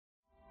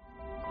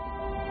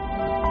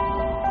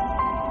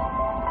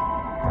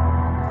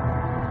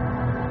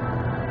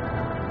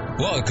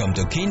Welcome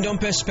to Kingdom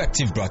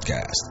Perspective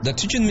Broadcast, the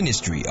teaching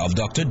ministry of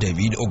Dr.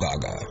 David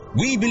Ogaga.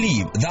 We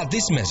believe that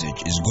this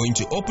message is going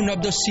to open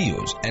up the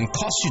seals and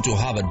cause you to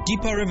have a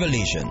deeper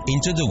revelation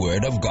into the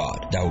Word of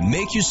God that will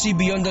make you see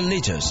beyond the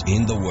letters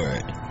in the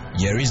Word.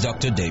 Here is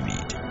Dr.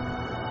 David.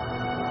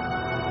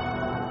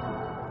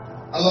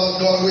 Lord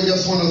God, we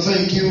just want to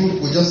thank you.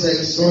 We just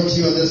exhort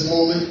you at this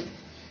moment.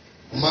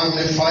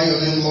 Magnify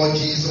your name, Lord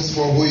Jesus,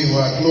 for who you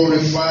are.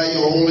 Glorify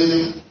your holy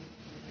name.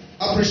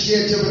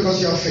 Appreciate you because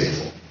you are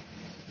faithful.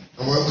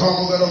 And we'll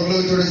come, God of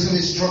glory, to receive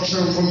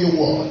instruction from your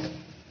word.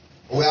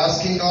 We're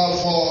asking God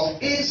for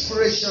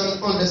inspiration,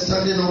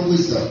 understanding, and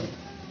wisdom.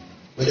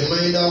 With the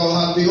mind that our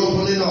heart be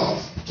open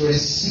enough to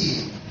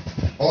receive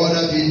all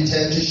that you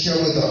intend to share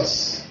with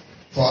us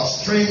for our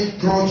strength,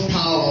 growth,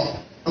 power,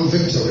 and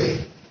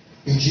victory.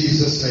 In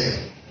Jesus'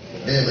 name,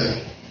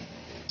 amen.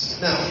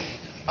 Now,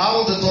 I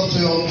want to talk to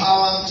you on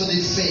power to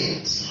the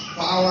faith.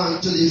 Power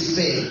to the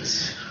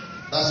faith.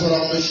 That's what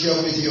I'm going to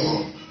share with you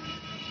on.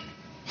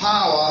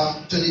 Power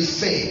to the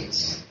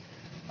faith.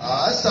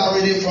 I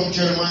start reading from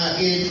Jeremiah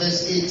 8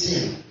 verse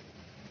 18.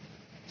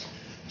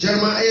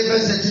 Jeremiah 8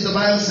 verse 18, the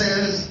Bible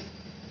says,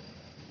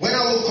 when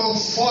I will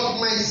comfort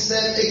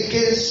myself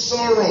against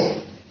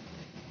sorrow,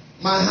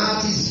 my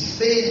heart is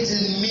faint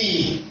in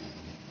me.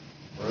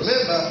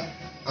 Remember,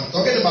 I'm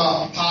talking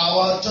about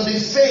power to the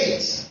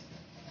faith.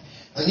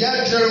 And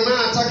yet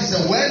Jeremiah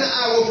said, when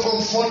I will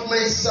comfort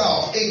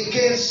myself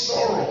against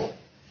sorrow,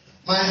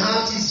 my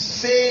heart is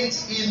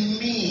faint in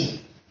me.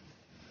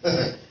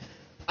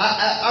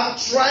 I'm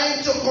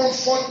trying to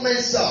comfort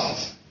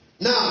myself.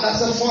 Now,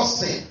 that's the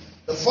first thing.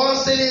 The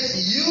first thing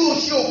is you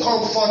should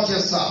comfort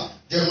yourself.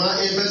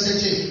 Jeremiah 8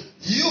 verse 18.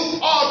 You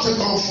ought to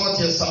comfort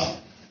yourself.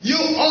 You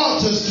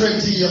ought to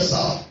strengthen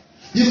yourself.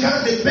 You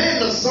can't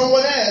depend on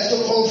someone else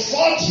to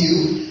comfort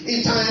you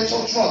in times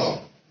of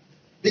trouble.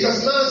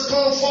 Because man's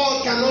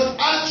comfort cannot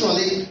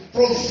actually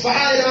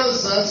provide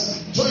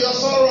answers to your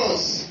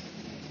sorrows.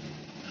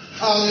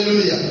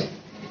 Hallelujah.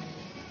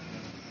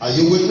 Are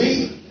you with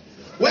me?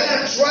 When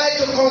I try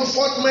to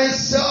comfort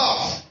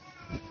myself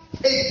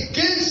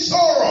against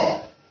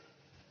sorrow,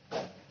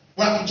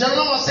 well,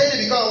 Jeremiah was saying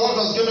it because of what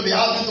was going to be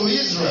happening to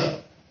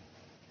Israel.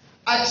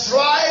 I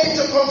try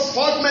to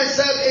comfort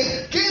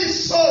myself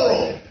against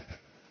sorrow.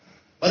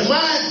 But when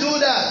I do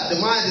that,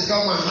 the mind is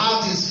called my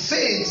heart is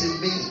faint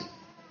in me.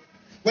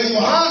 When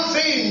your heart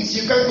faints,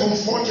 you can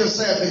comfort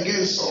yourself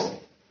against sorrow.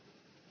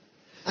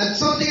 And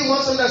something you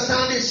must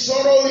understand is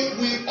sorrow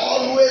will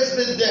always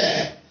be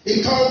there.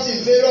 It comes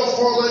in various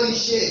forms and in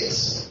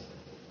shapes.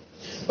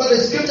 But the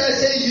scripture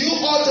says you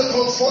ought to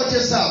comfort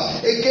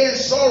yourself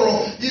against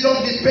sorrow. You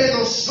don't depend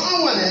on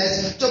someone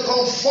else to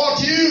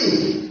comfort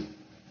you.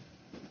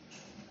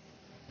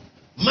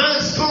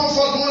 Man's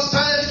comfort most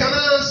times can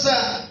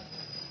answer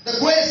the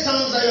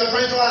questions that you're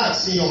trying to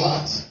ask in your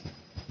heart.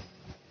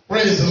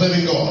 Praise the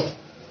living God.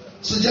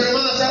 So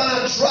Jeremiah said,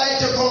 I try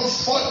to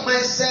comfort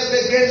myself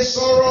against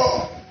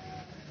sorrow.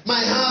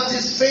 My heart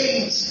is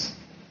faint.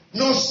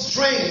 No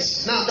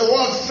strength. Now the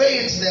word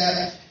faint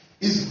there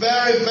is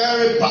very,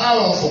 very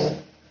powerful.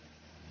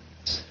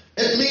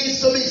 It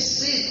means to be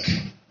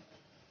sick.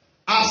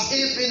 As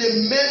if in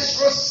a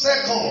menstrual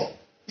cycle.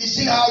 You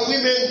see how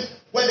women,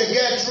 when they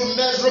get through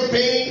menstrual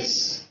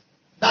pains,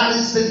 that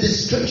is the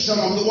description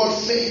of the word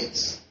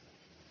faint.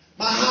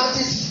 My heart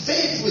is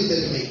faint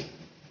within me.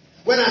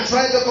 When I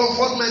try to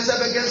comfort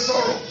myself against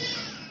sorrow.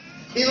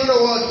 In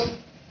other words,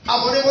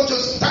 I'm unable to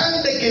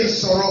stand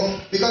against sorrow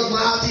because my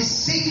heart is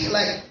sick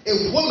like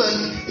a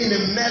woman in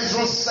a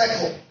menstrual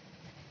cycle.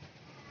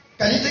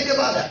 Can you think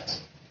about that?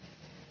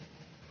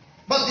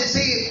 But you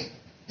see,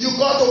 you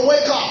got to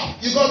wake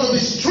up. You got to be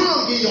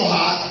strong in your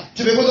heart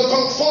to be able to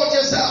comfort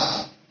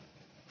yourself.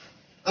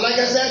 And like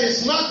I said,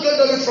 it's not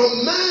going to be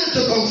from man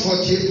to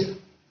comfort you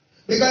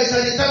because it's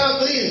an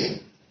eternal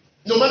thing.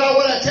 No matter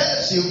what I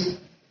tell you,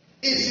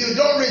 if you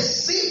don't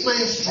receive my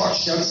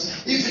instructions,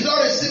 if you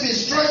don't receive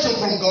instruction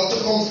from God to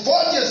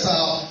comfort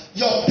yourself,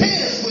 your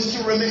pains will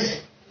still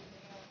remain.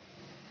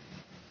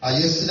 Are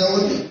you still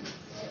there with me?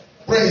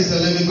 Praise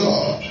the living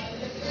God.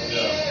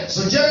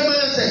 So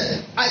Jeremiah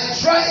said, I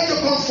try to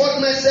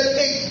comfort myself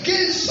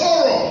against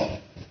sorrow.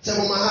 He said,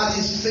 but my heart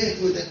is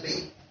faint within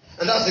me.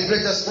 And that's the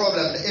greatest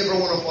problem that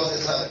every one of us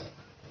is having.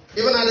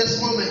 Even at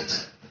this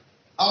moment,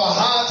 our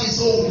heart is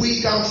so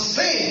weak and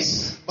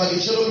faint, but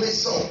it shouldn't be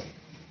so.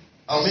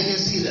 I'll make you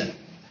see that.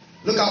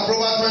 Look at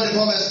Proverbs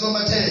 24 verse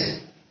number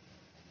 10.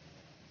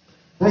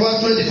 Proverbs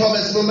 24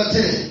 verse number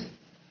 10.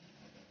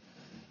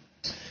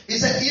 He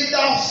said, if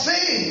thou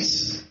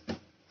faint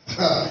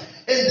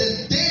in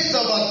the days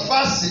of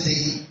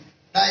adversity,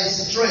 thy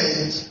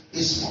strength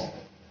is small.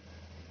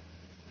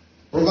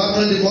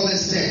 Proverbs 24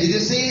 verse 10. Did you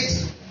see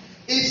it?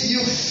 If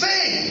you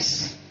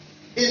faint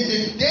in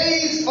the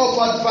days of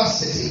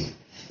adversity,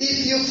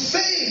 if you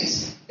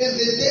faint in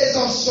the days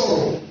of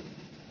sorrow,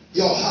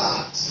 your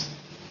heart,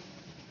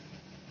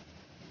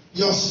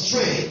 your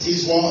strength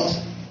is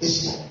what? Is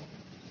small.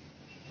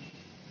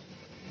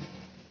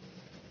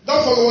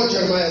 Don't forget what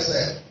Jeremiah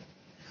said.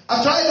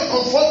 I try to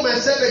comfort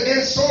myself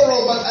against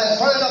sorrow, but I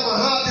find that my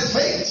heart is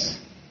faint.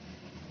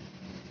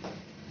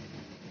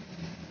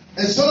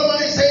 And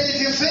Solomon is saying,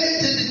 if you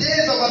faint in the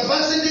days of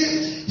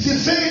adversity, if you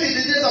faint in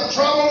the days of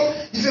trouble,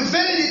 if you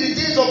faint in the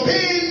days of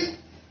pain,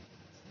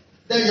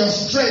 then your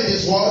strength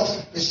is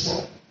what? Is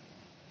strong.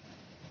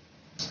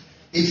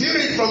 If you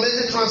read from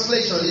any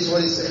translation, this is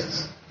what it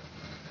says.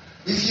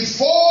 If you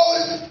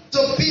fall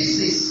to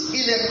pieces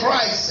in a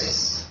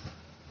crisis,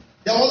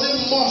 there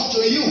wasn't much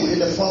to you in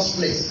the first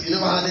place. You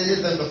never had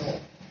anything before.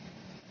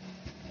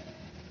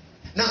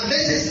 Now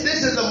this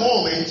is the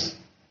moment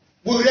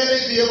we'll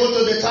really be able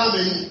to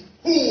determine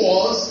who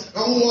was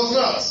and who was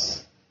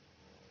not.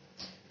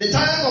 The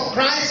time of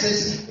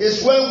crisis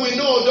is when we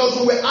know those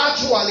who were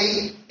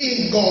actually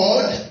in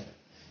God.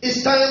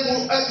 It's time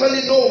we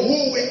actually know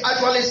who we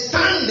actually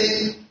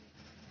standing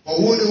or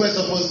who they were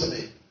supposed to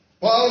be.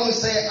 Paul will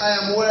say, I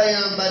am where I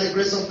am by the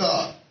grace of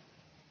God.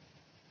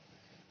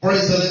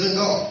 Praise the living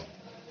God.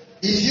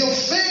 If you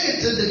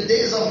faint in the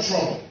days of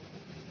trouble,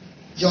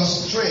 your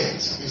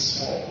strength is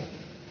small.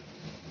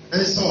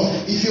 And so,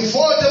 if you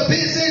fall to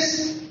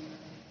pieces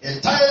in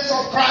times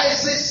of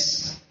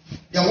crisis,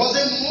 there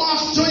wasn't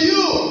much to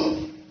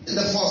you in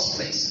the first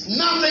place.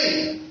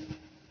 Nothing.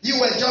 You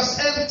were just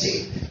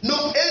empty.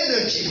 No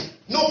energy,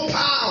 no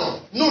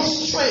power, no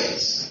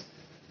strength.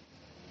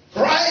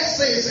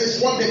 Crisis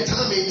is what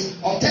determines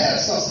or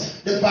tells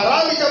us the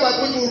parameter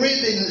by which we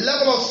read the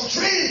level of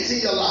strength in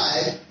your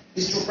life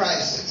is through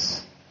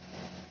crisis.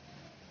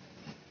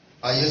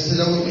 Are you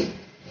still there with me?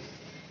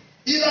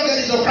 You don't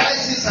get into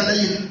crisis and then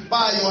you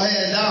bow your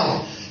head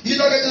down. You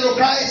don't get into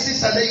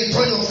crisis and then you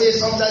turn your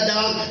face upside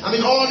down. I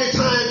mean, all the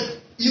time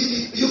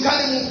you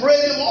can't even pray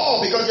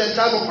anymore because you're in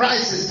time of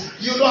crisis.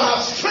 You don't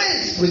have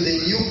strength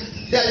within you.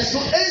 There is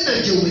no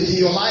energy within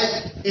your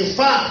life. In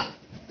fact,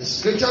 the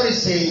scripture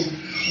is saying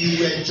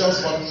you were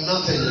just for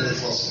nothing in the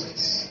first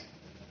place.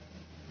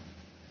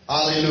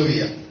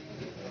 Hallelujah.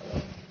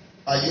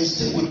 Are you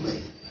still with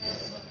me?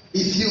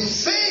 If you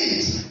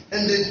faint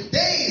in the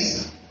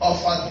days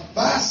of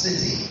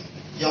adversity,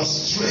 your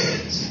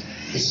strength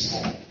is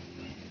small.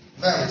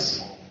 Very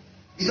small.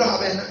 You don't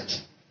have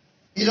energy.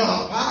 You don't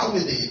have power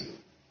within you.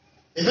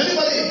 If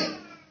anybody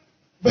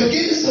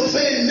begins to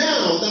faint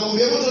now, then we'll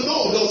be able to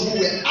know those who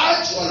were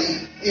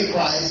actually in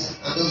Christ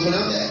and those who are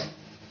not there.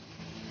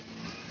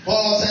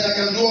 Paul said, I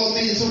can do all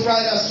things through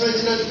Christ that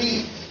strengthens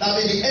me. That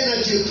means the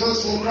energy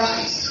comes from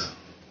Christ.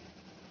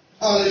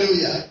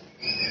 Hallelujah.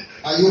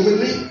 Are you with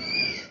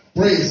me?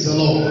 Praise the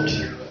Lord.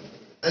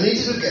 I need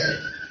you to get it.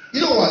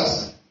 You know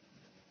what?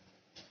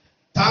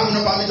 Time will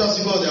not permit us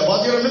to go there.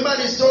 But you remember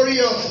the story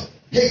of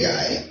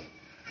Hagar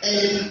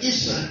and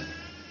Ishmael.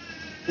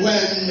 When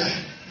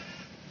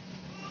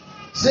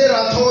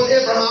Sarah told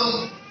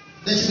Abraham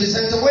they should be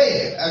sent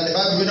away. And the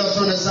Bible will not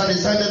understand they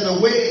sent them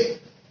away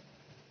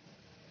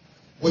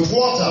with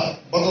water,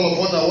 bottle of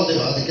water,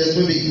 whatever the case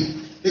may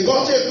be. They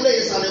got to a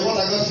place and the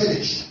water got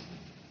finished.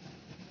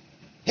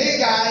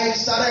 Hagar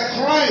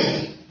started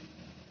crying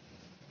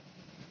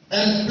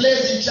and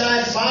placed the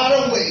child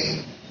far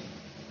away,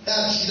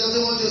 that she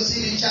doesn't want to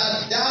see the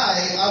child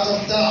die out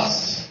of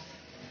dust.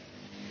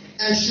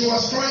 And she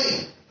was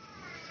crying.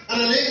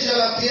 And an angel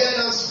appeared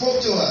and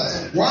spoke to her.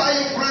 Said, why are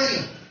you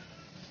crying?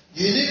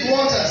 You need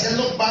water. I said,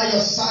 look by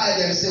your side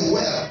and say,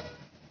 well.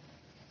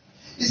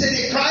 He said,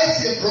 the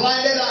Christ had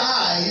blinded her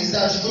eyes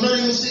that she could not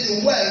even see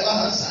the well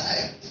by her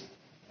side.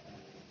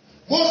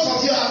 Most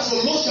of you have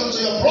solutions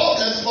to your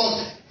problems,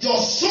 but your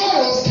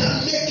sorrows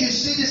can make you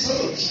see the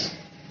solution.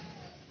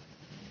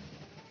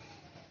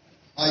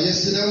 Are you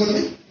still there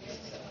with me?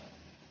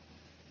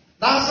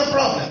 That's the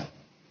problem.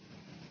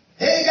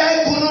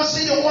 Hagar could not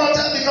see the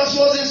water because she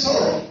was in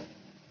sorrow.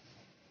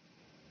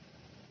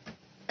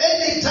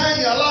 Anytime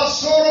you allow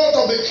sorrow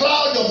to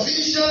becloud your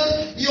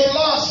vision, you're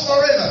lost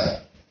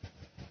forever.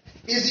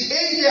 If the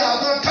angel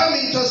had not come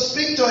in to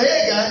speak to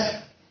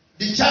Hagar,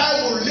 the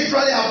child would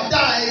literally have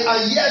died,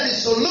 and yet the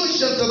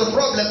solution to the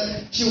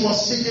problem, she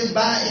was sitting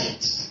by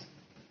it.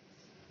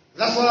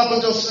 That's what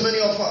happened to so many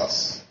of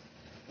us.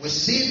 We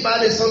sit by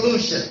the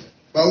solution,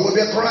 but we'll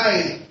be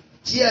crying.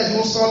 Tears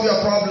won't solve your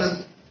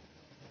problem.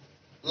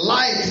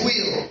 Light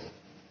will.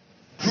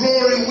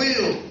 Glory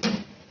will.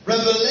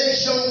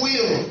 Revelation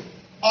will.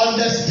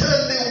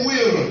 Understanding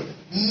will.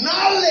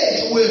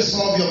 Knowledge will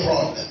solve your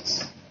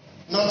problems.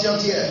 Not your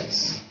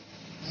tears.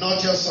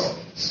 Not your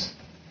sorrows.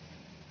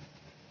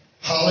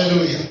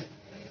 Hallelujah.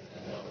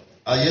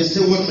 Are you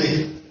still with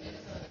me?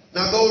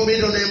 Now go with me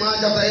to Nehemiah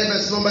chapter 8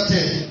 verse number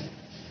 10.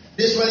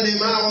 This is when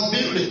Nehemiah was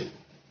building.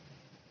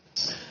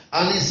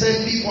 And he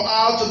sent people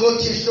out to go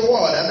teach the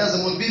word. And that's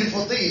the most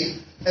beautiful thing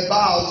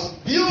about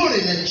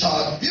building a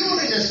church,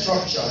 building a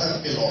structure.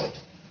 Help me, Lord.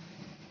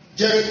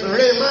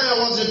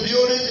 Nehemiah was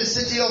rebuilding the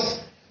city of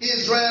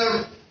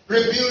Israel,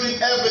 rebuilding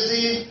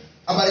everything.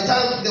 And by the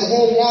time the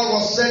whole wall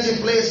was set in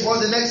place,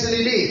 what the next thing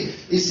he did?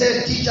 He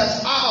sent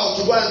teachers out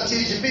to go and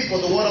teach the people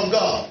the word of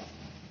God.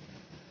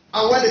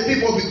 And when the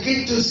people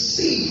begin to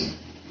see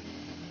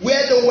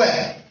where they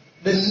were,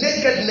 the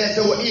nakedness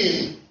they were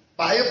in,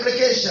 by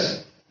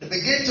implication, they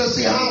begin to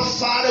see how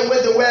far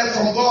away they were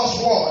from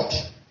God's word.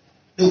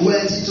 They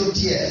went into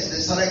tears.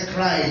 They started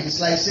crying. It's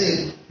like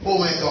saying, oh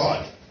my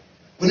God.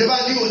 We never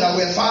knew that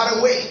we were far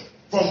away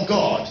from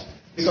God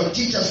because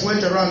teachers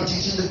went around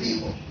teaching the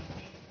people.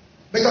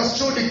 Because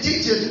through the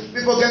teaching,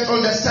 people get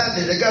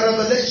understanding, they get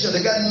revelation,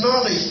 they get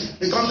knowledge.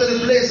 They come to the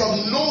place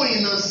of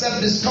knowing and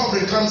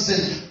self-discovery comes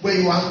in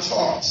when you are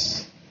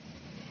taught.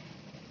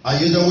 Are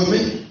you there with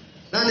me?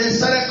 Then they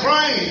started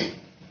crying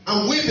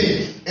and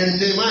weeping, and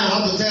they might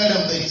have to tell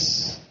them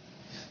this.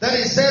 Then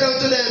he said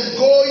unto them,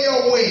 go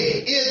your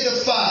way, eat the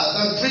fat,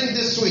 and drink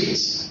the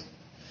sweets,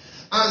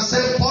 and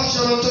send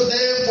portion unto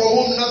them for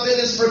whom nothing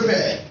is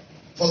prepared.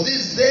 For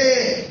this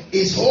day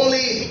is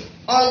holy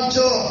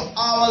unto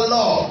our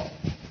Lord.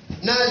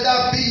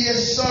 Neither be ye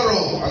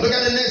sorrow. And look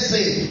at the next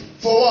thing.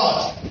 For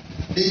what?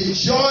 The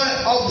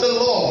joy of the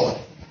Lord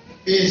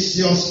is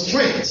your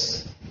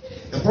strength.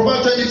 And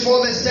Proverbs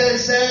 24 verse 10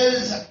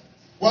 says,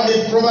 what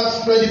did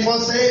Proverbs 24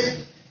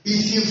 say?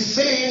 If you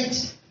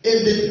faint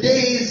in the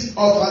days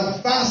of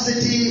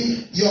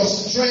adversity, your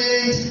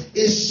strength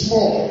is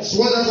small. So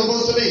what is that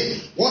supposed to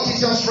mean? What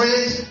is your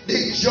strength?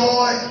 The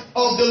joy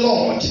of the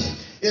Lord.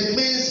 It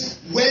means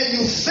when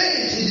you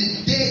faint in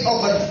the day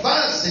of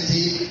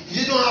adversity,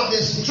 you don't have the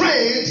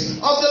strength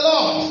of the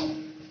Lord.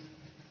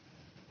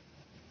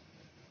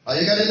 Are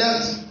you getting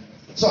that?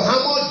 So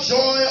how much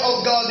joy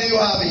of God do you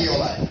have in your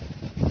life?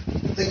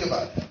 Think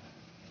about it.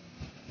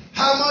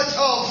 How much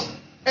of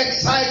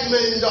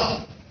excitement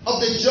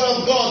of the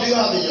joy of God do you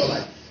have in your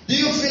life? Do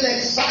you feel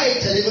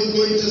excited even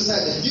going to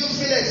service? Do you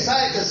feel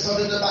excited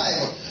studying the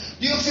Bible?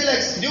 Do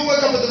you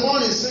wake up in the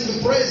morning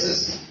singing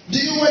praises? Do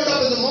you wake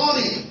up in the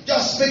morning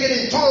just speaking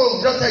in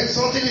tongues, just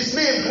exalting His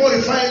name,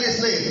 glorifying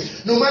His name?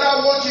 No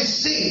matter what you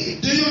see,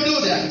 do you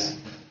do that?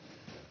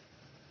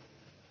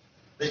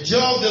 The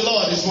joy of the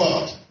Lord is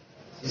what?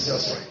 Is your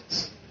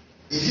strength.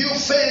 If you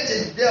faint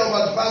in the day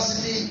of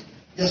adversity,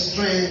 your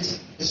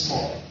strength is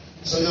small.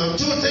 So there are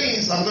two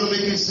things I'm going to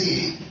make you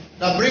see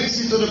that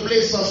brings you to the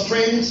place of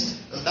strength,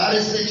 and that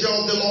is the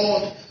joy of the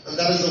Lord, and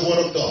that is the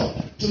word of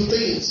God. Two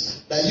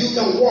things that you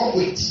can walk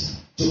with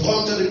to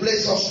come to the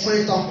place of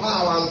strength and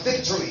power and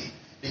victory.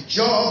 The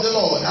joy of the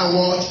Lord and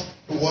what?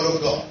 The word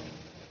of God.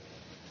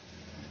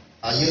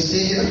 Are you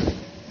still here?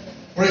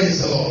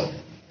 Praise the Lord.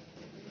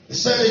 He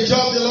said the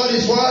joy of the Lord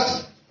is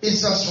what?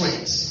 It's your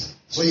strength.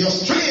 So your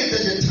strength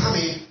is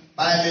determined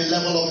by the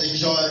level of the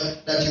joy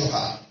that you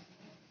have.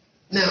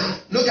 Now,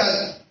 look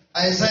at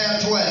Isaiah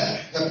 12.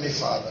 Help me,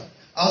 Father.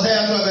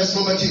 Isaiah 12 verse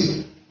number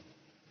 2.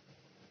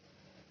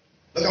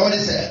 Look at what it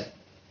said.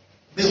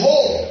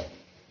 Behold,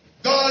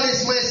 God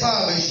is my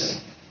salvation.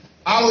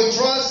 I will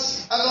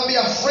trust and not be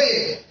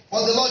afraid,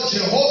 for the Lord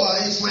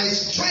Jehovah is my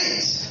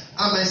strength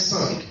and my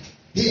song.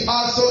 He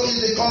also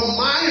is become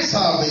my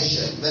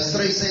salvation. Verse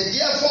 3 says,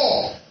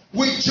 therefore,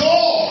 with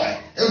joy,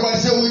 everybody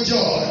say with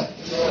joy.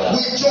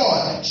 With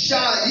joy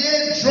shall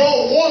ye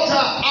draw water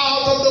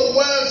out of the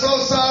wells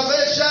of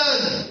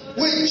salvation.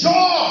 With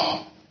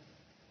joy.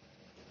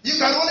 You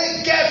can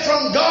only get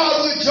from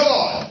God with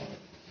joy.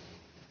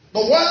 The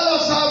well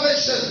of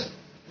salvation,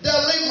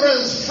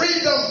 deliverance,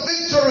 freedom,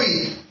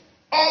 victory.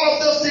 All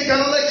of those things can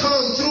only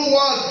come through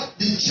what?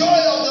 The joy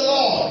of the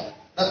Lord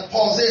that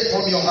pours it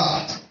from your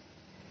heart.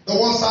 The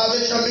word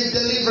salvation means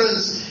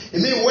deliverance.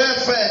 It means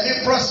welfare. It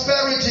means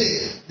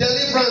prosperity.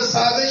 Deliverance,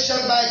 salvation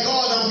by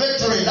God and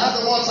victory. That's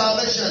the word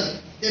salvation.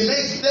 It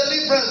means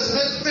deliverance. It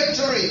means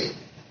victory.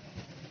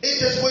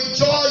 It is with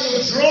joy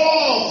you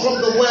draw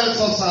from the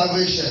wells of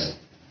salvation.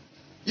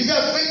 You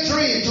get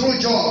victory through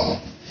joy.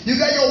 You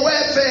get your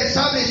welfare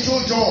established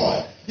through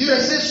joy. You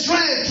receive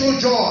strength through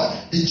joy.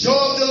 The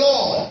joy of the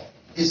Lord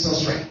is your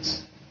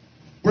strength.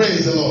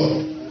 Praise the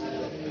Lord.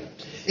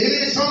 It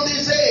means something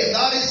saved.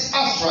 That is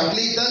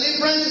abstractly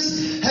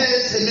deliverance.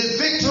 Hence, it means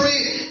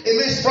victory. It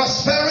means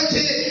prosperity.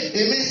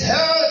 It means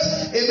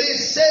health. It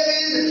means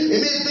saving.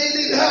 It means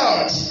being in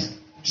health.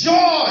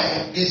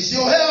 Joy gives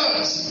you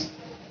health.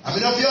 I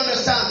mean, if you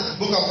understand,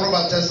 the book of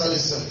Proverbs tells us the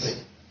same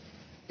thing.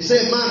 It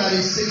says, a man that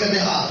is sick in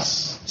the heart,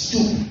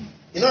 stoop.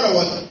 In other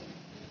words,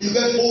 you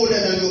get older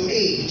than your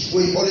age,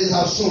 where you always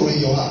have sorrow in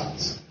your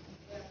heart.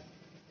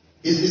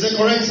 Is it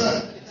correct,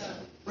 sir?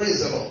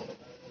 Praise the Lord.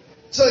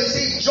 So you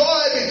see,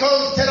 joy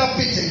becomes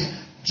therapeutic.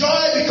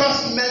 Joy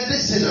becomes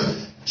medicinal.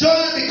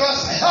 Joy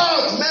becomes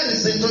health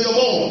medicine to your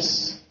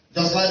bones.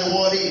 Just like the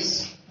word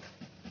is.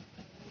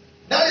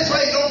 That is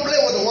why you don't play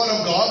with the word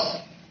of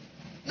God.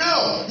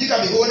 No, you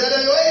can be older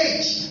than your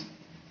age.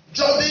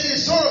 Joy being in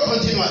sorrow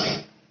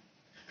continually.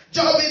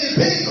 Joy being in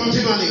pain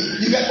continually.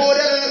 You get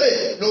older than your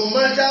age. No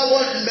matter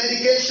what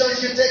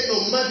medications you take,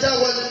 no matter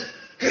what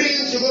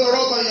creams you're going to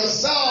rub on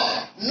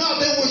yourself,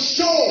 nothing will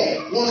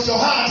show once your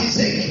heart is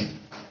sick.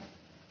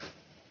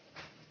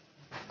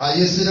 Are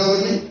you still there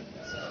with me?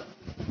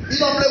 You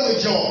don't play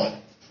with joy.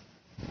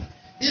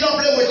 You don't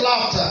play with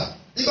laughter.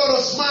 You got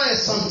to smile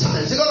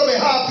sometimes. You got to be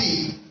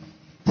happy.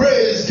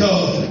 Praise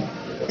God.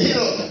 You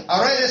know,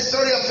 I read a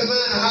story of a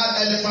man who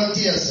had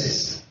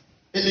elephantiasis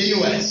in the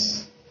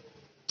U.S.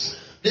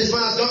 This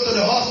man has gone to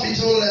the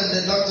hospital and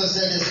the doctor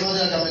said there's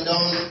nothing coming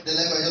down.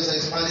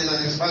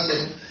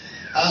 expanded.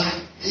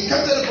 He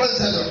came to the point and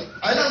said,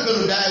 I'm not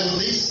going to die with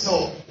this,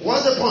 so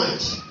what's the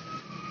point?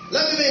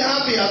 Let me be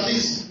happy at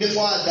least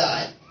before I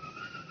die.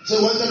 So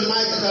he went to the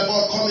market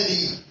about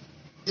comedy,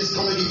 these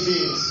comedy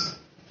films.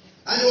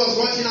 And he was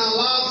working and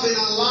laughing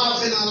and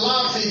laughing and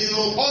laughing,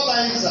 all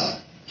by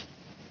himself.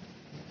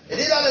 He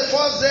did that the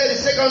first day, the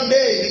second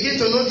day, he began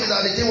to notice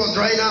that the thing was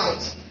drying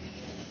out.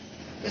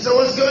 He said,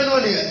 what's going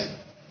on here?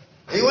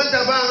 He went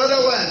to buy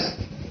another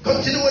one.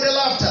 Continue with the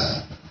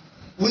laughter.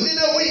 Within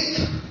a week,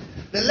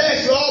 the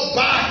legs were all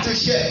back to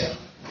shape.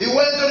 He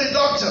went to the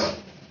doctor.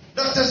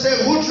 Doctor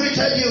said, who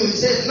treated you? He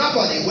said,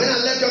 nobody. When I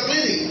left your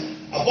clinic,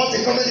 I bought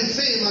a comedy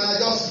film and I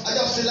just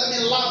said, let me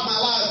laugh my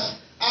life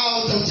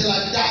out until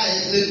I die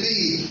if need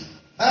be.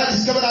 I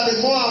discovered that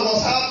the more I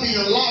was happy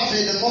and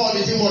laughing, the more the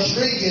thing was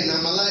shrinking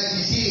and my life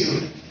is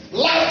healed.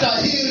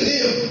 Laughter healed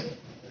him.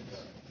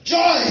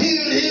 Joy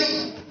healed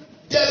him.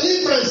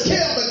 Deliverance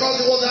came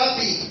because he was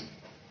happy.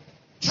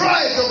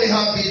 Try to be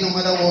happy no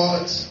matter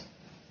what.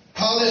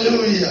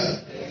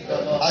 Hallelujah.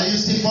 Are you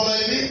still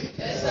following me?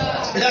 Yes,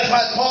 sir. That's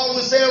why Paul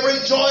will say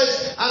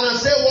rejoice. And I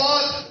say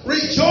what?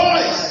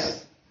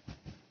 Rejoice.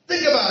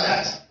 Think about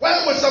that.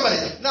 Why would somebody?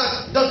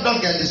 Now,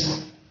 don't get this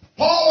wrong.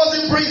 Paul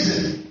was in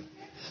prison.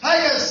 How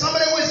can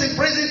somebody who is in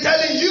prison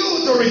telling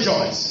you to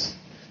rejoice?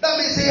 That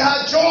means he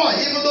had joy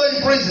even though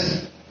in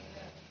prison.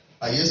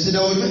 Are you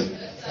still with me?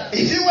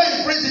 If you were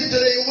in prison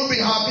today, you would be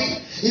happy.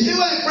 If you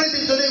were in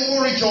prison today, you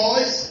would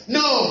rejoice.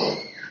 No.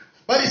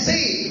 But you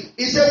see,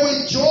 he said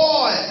with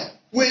joy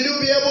will you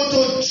be able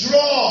to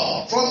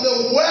draw from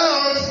the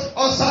wells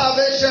of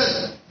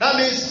salvation. That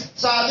means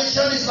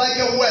salvation is like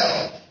a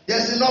well.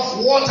 There's enough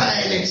water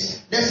in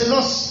it. There's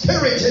enough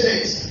spirit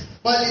in it.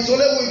 But it's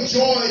only with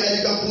joy that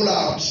you can pull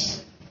out.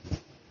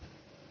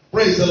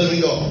 Praise the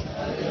living God.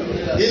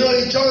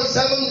 In John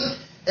 7,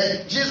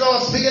 Jesus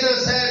was speaking and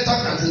said,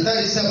 in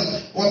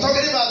 37, we're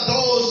talking about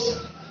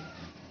those.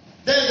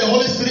 Then the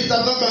Holy Spirit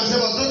has not going to say,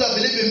 but those that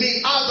believe in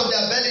me, out of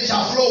their belly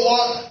shall flow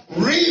what?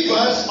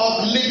 Rivers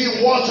of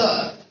living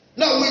water.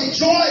 Now with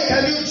joy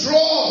can you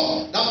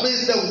draw? That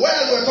means the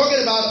well we're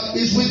talking about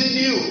is within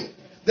you.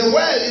 The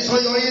well is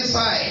on your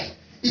inside.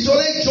 It's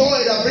only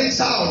joy that brings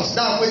out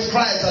that which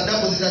Christ has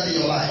deposited in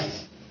your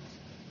life.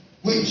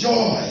 With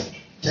joy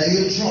can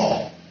you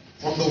draw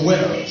from the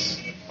wells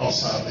of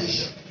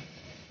salvation.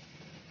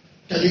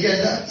 Can you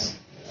get that?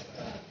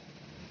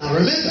 And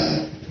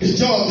remember, the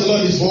joy of the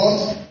Lord is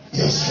what?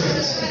 Your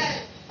strength.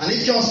 And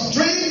if your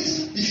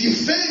strength, if you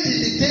faint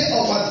in the day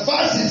of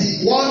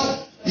adversity,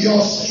 what? Your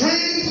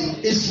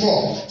strength is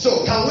small.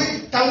 So can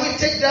we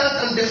take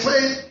that and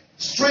define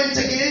strength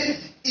again?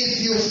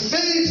 If you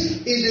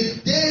faint in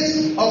the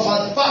days of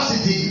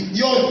adversity,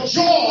 your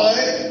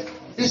joy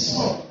is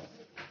small.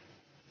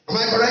 Am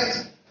I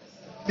correct?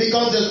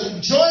 Because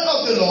the joy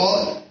of the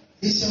Lord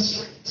is your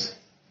strength.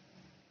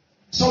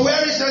 So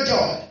where is your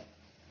joy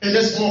in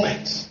this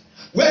moment?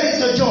 Where is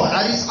your joy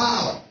at this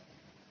hour?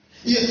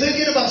 You're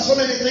thinking about so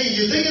many things.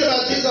 You're thinking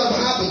about things that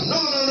will happen.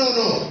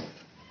 No.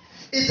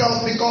 It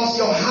was because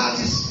your heart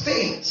is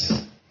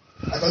faint.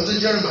 According to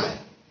Jeremiah.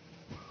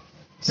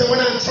 So when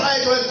I try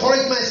to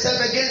encourage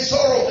myself against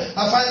sorrow,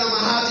 I find that my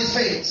heart is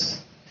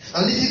faint.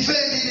 And if you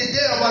faint in the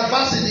day of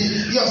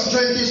adversity, your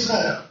strength is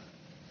small.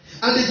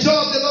 And the joy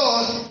of the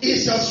Lord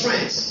is your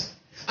strength.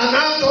 And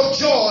out of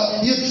joy,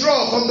 you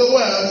draw from the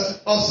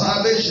wells of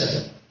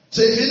salvation.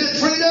 So if you need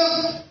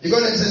freedom, you're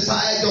going to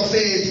exercise your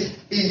faith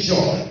in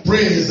joy.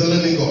 Praise the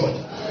living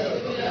God.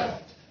 Hallelujah.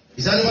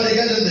 Is anybody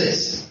getting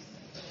this?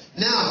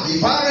 Now,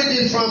 if I read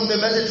it from the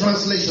Message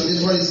translation, this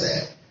is what it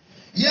said.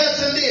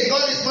 Yes, indeed,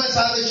 God is my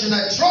salvation.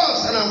 I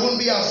trust and I won't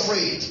be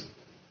afraid.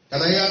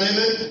 Can I hear an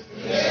amen?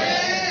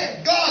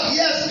 Yeah.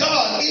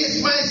 God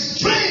is my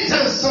strength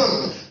and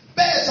song,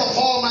 best of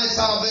all my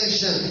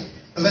salvation.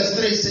 And verse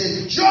 3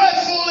 says,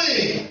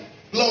 joyfully,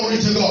 glory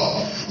to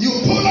God. You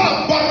pull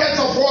up buckets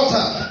of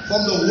water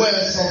from the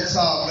wells of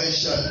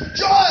salvation.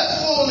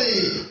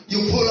 Joyfully,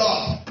 you pull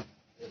up.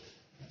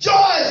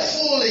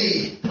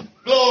 Joyfully,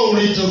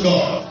 glory to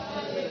God.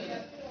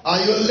 Are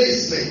you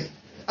listening?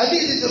 I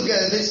need you to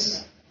get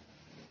this.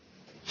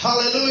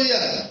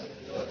 Hallelujah.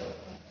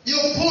 You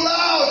pull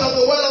out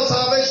of the well of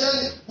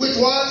salvation with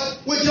what?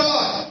 With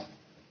joy.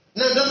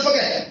 Now don't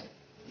forget,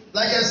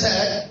 like I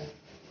said,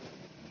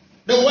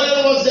 the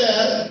well was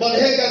there, but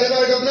Hagar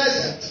never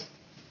recognized it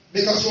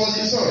because she was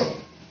in sorrow.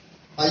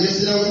 Are you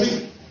still there with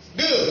me?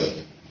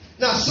 Good.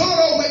 Now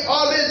sorrow will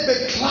always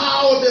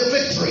becloud the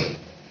victory.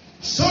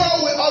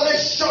 Sorrow will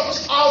always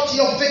shut out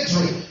your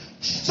victory.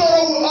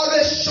 Sorrow will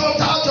always shut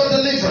out your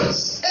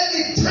deliverance.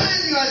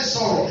 Anytime you are in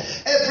sorrow,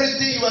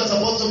 everything you are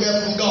supposed to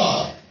get from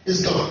God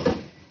is gone.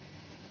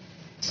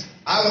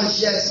 I will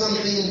share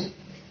something.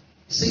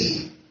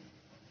 See,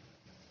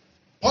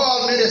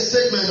 Paul made a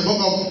statement in the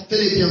book of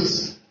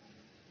Philippians,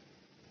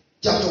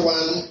 chapter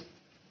 1.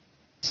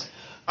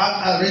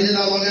 I read it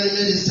along and he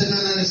made a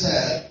statement and he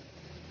said,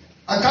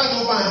 I can't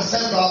do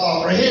myself to have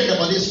apprehended,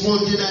 but this one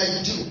thing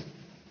I do.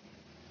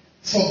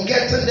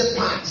 Forgetting the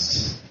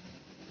past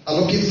and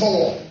looking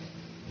forward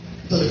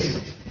to the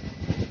future.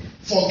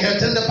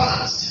 forgetting the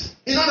past.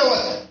 In other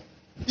words,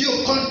 you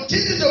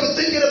continue to be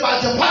thinking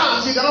about your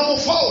past, you cannot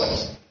move forward.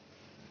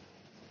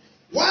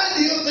 Why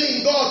do you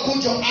think God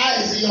put your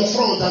eyes in your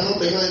front and not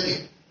behind you?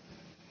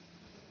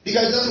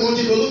 Because He doesn't want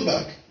you to look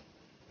back.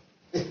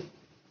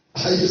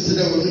 Are you still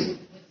there with me?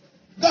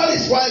 God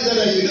is wiser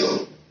than you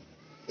do.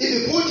 If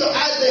you put your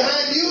eyes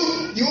behind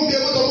you, you won't be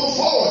able to move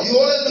forward. You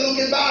will always be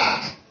looking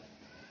back.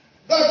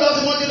 God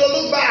doesn't want you to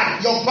look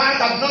back. Your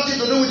back has nothing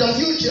to do with your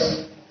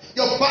future.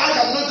 Your back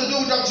has nothing to do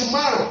with your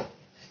tomorrow.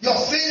 Your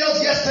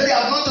failures yesterday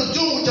have nothing to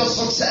do with your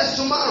success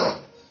tomorrow.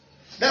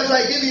 That's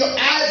why I give you your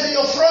eyes in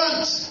your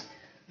front.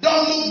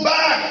 Don't look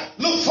back.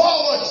 Look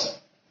forward.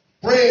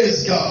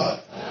 Praise God.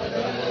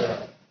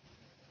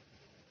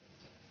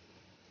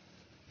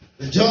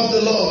 The joy of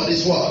the Lord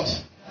is what?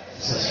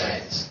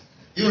 Strength.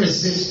 You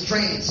receive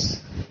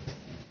strength.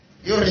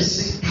 You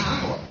receive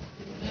power.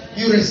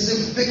 You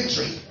receive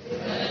victory.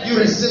 You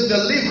receive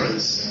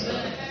deliverance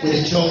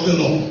with the joy of the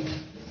Lord.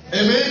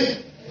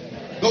 Amen.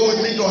 Go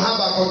with me to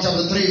Habakkuk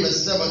chapter 3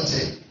 verse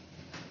 17.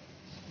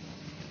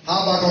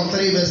 Habakkuk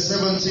 3 verse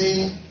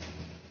 17.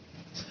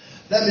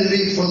 Let me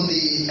read from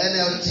the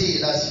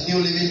NLT, that's New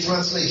Living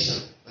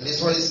Translation. And this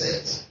is what it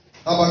says.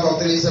 Habakkuk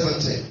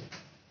 3:17.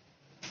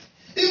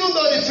 Even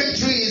though the fig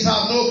trees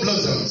have no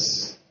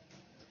blossoms,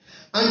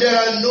 and there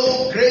are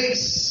no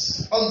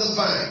grapes on the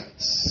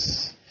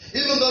vines,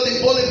 even though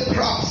the olive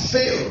crop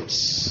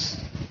fails,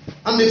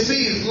 and the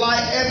fields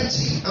lie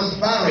empty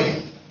and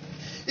barren,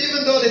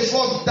 even though the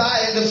flock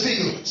die in the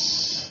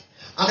fields,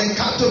 and the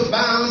cattle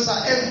barns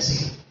are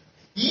empty,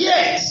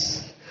 yet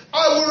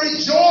I will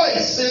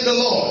rejoice in the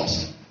Lord.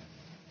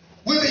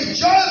 Will be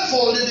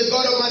joyful in the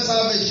God of my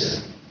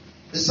salvation.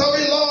 The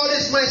sovereign Lord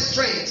is my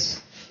strength.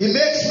 He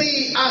makes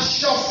me as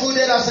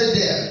sure-footed as a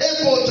deer,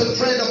 able to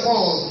tread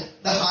upon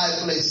the high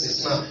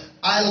places. Now,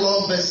 I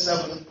love verse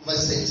 7,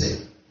 verse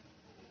 18.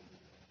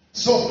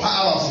 So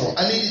powerful.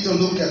 I need you to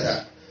look at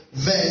that.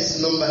 Verse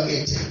number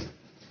 18.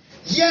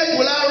 Yet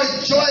will I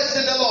rejoice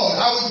in the Lord.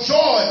 I will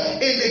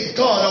joy in the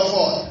God of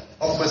what?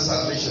 Of my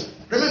salvation.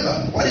 Remember,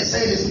 what he's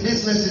saying is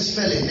business is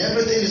failing.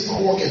 Everything is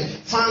not working.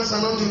 Funds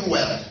are not doing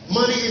well.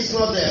 Money is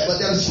not there. But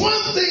there's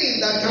one thing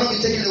that cannot be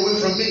taken away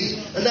from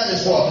me. And that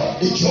is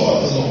what? The joy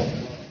of the Lord.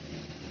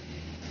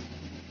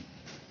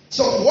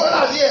 So what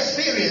have you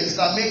experienced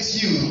that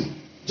makes you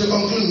to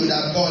conclude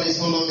that God is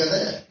no longer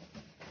there?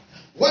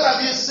 What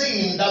have you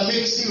seen that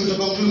makes you to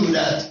conclude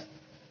that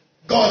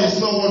God is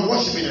not worth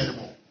worshiping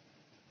anymore?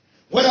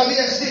 What have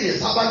you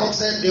experienced? Habakkuk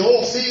said, the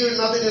whole field,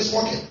 nothing is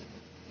working.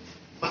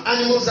 My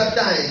animals are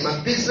dying.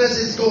 My business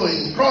is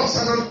going. Crops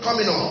are not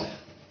coming up.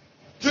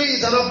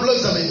 Trees are not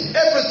blossoming.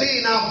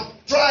 Everything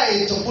I've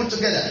tried to put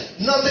together,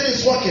 nothing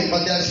is working.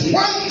 But there's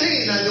one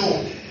thing I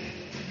know.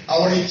 I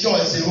will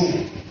rejoice in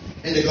who?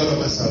 In the God of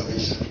my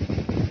salvation.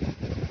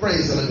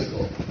 Praise the living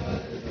God.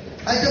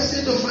 I just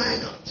need to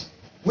find out,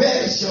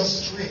 where is your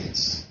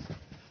strength?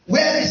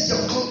 Where is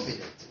your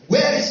confidence?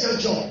 Where is your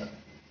joy?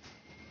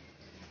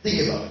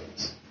 Think about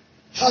it.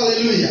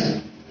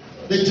 Hallelujah.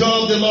 The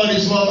joy of the Lord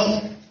is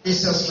what?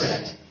 Is your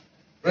strength.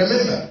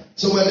 Remember,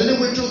 so we're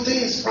dealing with two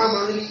things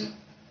primarily.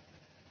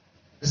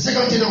 The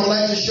second thing I would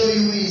like to show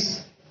you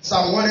is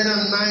Psalm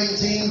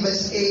 119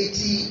 verse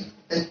 80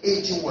 and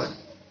 81.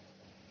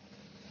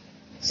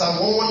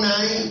 Psalm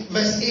 119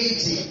 verse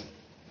 80.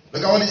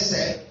 Look at what it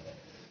said.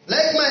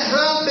 Let my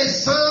hand be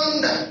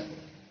sound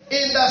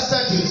in the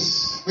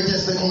statutes, which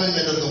is the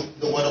commandment of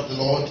the word of the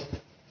Lord,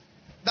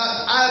 that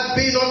I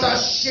be not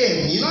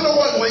ashamed. In other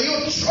words, when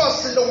you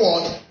trust in the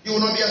word, you will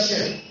not be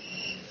ashamed.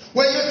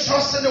 When you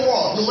trust in the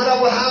word, no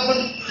matter what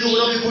happens, you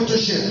will not be put to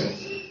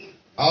shame.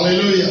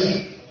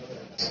 Hallelujah.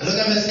 Look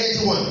at verse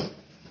 81.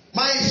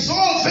 My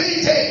soul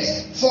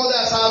fainted for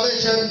their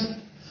salvation,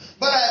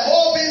 but I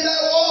hope in thy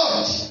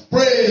word.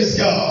 Praise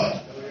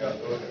God.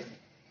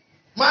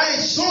 My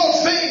soul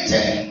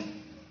fainted.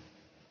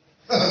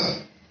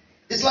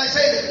 It's like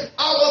saying,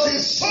 I was in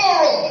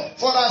sorrow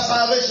for thy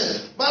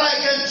salvation, but I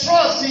can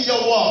trust in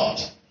your word.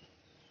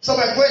 So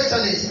my question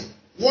is,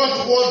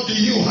 what word do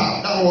you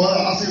have? That was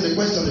asking the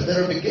question at the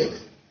very beginning.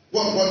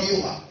 What word do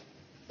you have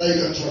that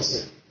you can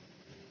trust in?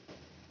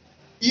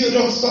 You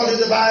don't study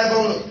the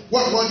Bible.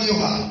 What word do you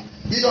have?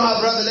 You don't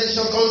have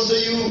revelation comes to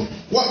you.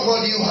 What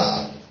word do you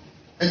have?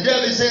 And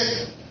David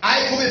said,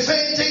 I could be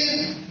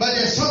fainting, but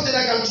there's something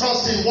I can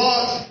trust in.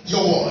 What?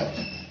 Your word.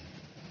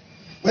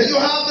 When you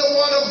have the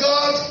word of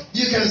God,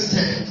 you can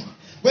stand.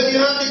 When you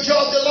have the joy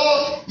of the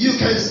Lord, you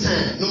can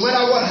stand. No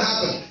matter what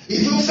happens.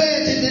 If you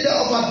faint in the day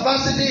of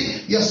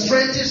adversity, your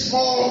strength is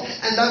small,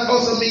 and that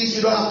also means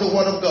you don't have the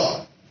word of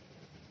God.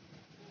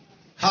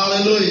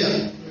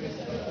 Hallelujah.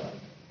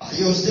 Are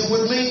you still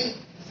with me?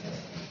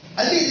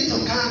 I need you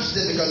to catch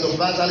this because it's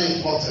vitally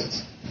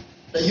important.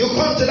 That you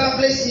come to that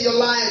place in your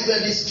life where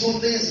these two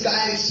things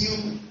guides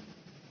you.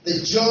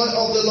 The joy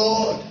of the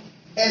Lord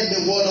and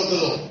the word of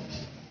the Lord.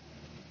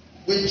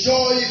 With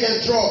joy you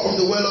can draw from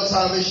the well of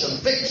salvation.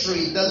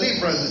 Victory,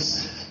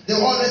 deliverance. They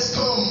always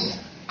come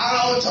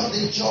out of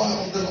the joy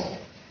of the Lord.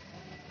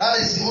 That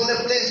is the only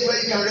place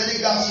where you can really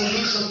get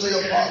solution to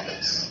your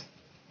problems.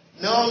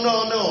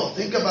 No.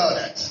 Think about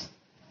that.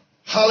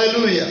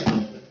 Hallelujah.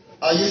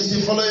 Are you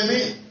still following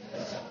me?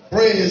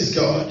 Praise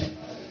God.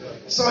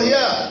 So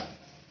here,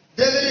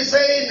 David is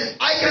saying,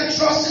 I can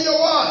trust in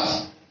your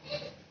word.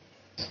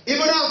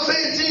 Even though I'm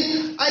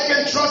fainting, I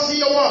can trust in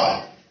your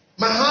word.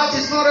 My heart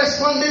is not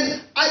responding,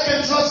 I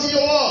can trust in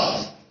your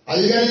word. Are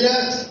you getting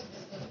that?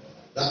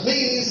 That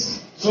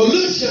means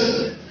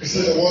solution is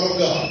in the word of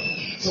God.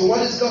 So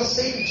what is God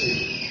saying to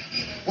you?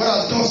 What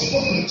has God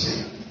spoken to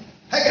you?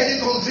 How can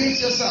you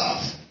convince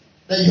yourself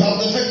that you have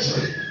the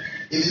victory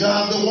if you don't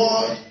have the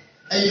word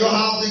and you don't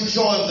have the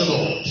joy of the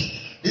Lord?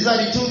 These are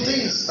the two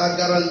things that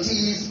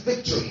guarantees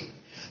victory.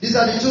 These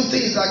are the two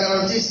things that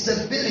guarantee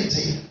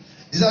stability.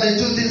 These are the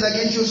two things that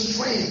give you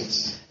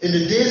strength in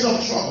the days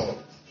of trouble.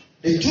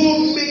 The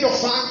two major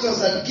factors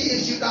that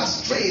gives you that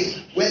strength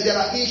when there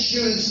are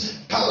issues,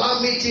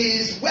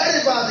 calamities,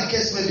 wherever the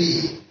case may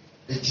be.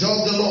 The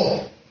joy of the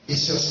Lord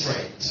is your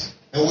strength.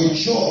 And with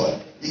joy,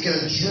 you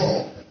can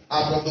draw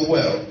out of the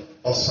well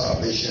of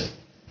salvation.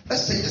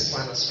 Let's take this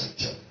final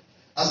scripture.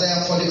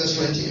 Isaiah 40 verse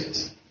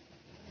 28.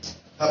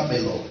 Help me,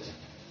 Lord.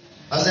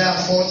 Isaiah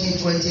 40,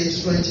 28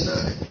 to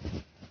 29.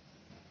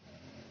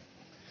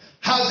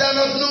 Has thou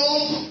not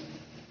known?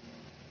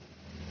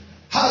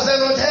 Has thou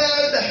not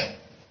heard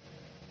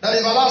that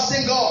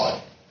everlasting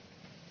God,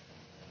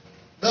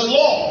 the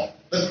Lord,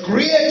 the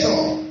creator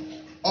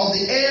of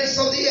the ends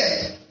of the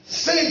earth,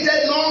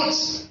 fainted not,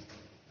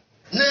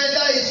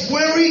 neither is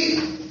weary.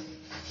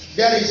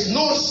 There is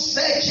no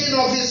searching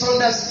of his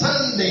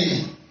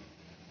understanding.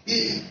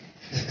 You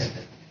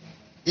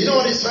know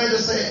what he's trying to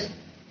say?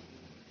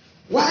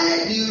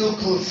 Why do you look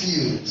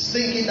confused,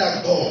 thinking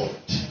that God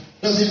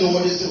doesn't know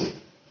what he's doing?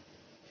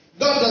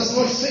 God does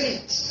not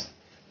faint.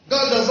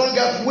 God does not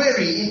get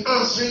weary in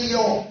answering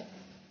your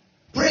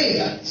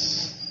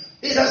prayers.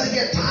 He doesn't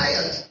get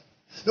tired.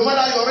 No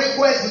matter your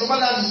request, no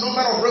matter the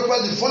number of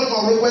requests, the volume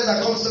of requests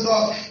that comes to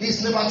God,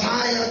 he's never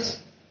tired.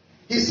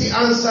 He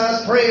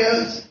answers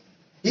prayers.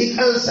 He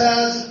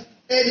answers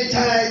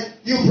anytime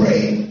you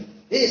pray.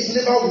 He's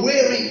never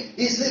weary.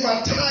 He's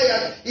never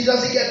tired. He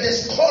doesn't get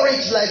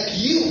discouraged like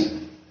you.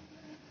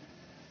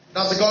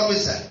 That's the God we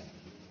serve.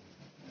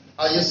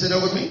 Are you sitting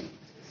there with me?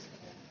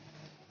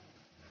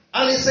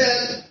 And he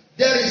said,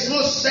 there is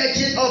no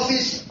searching of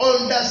his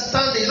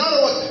understanding. In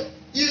other words,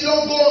 you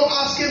don't go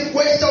asking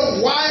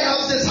questions. Why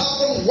has this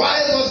happened? Why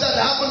does that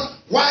happen?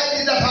 Why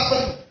did that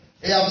happen?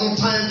 You have no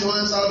time to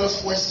answer all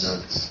those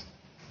questions.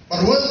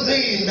 But one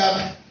thing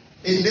that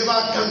he never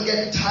can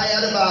get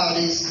tired about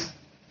is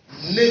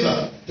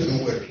never to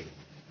be weary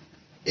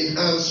in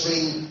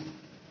answering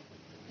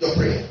your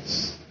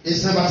prayers.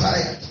 He's never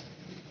tired.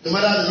 No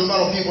matter the number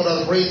of people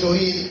that pray to him,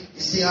 he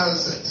still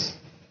answers.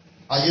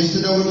 Are you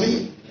still there with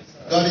me?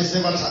 God is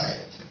never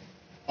tired.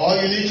 All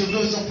you need to do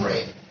is to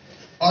pray.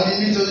 All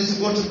you need to do is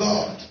to go to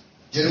God.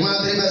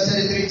 Jeremiah 3 verse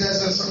 33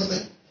 tells us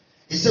something.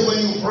 He said when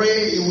you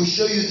pray, he will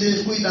show you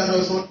things we that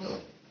does not know.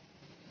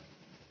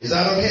 Is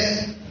that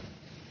okay?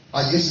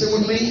 Are you still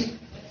with me?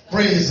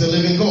 Praise the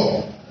living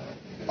God.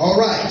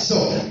 Alright, so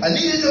I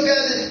need you to get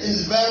it.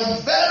 It's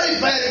very, very,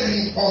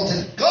 very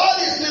important.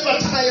 God is never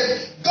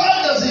tired.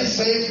 God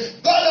doesn't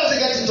faint. God doesn't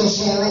get into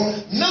sorrow.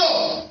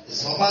 No,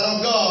 it's not part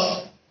of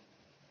God.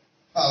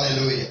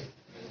 Hallelujah.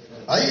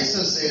 I used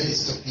to say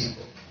this to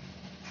people.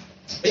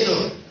 You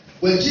know,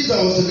 when Jesus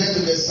was to get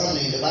to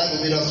Gethsemane, the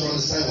Bible made us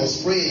understand he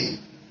was praying.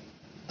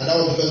 And that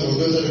was because he was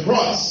going to the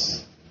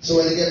cross. So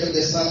when he get to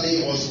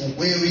Gethsemane, he was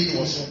weary, he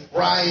was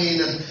crying.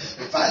 And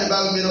in fact, the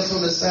Bible made us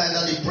understand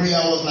that the prayer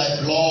was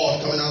like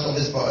blood coming out of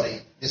his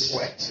body. The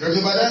sweat. You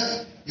remember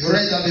that? You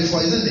read that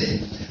before, isn't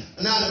it?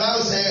 And now the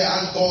Bible says,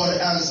 and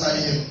God answered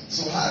him.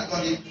 So how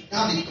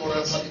did God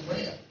answer the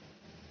prayer?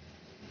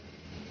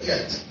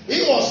 Yes.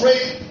 He was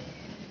praying,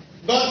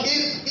 but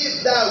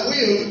if thou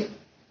will,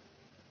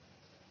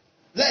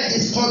 let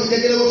this cup be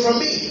taken away from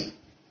me.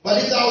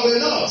 But if thou will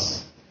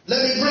not,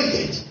 let me drink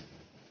it.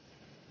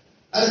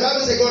 And the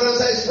Bible says God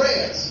answered his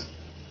prayers.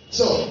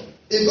 So,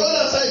 if God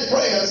answered his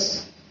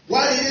prayers,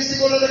 why did he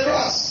still go to the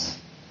cross?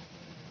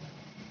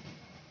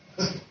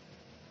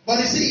 But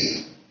you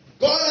see,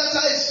 God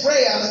answered his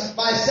prayers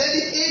by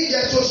sending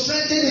angels to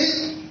strengthen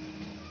him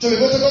to be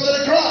able to go to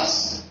the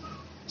cross.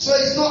 So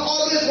it's not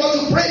always what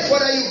you pray for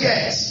that you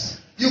get.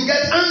 You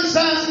get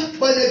answers,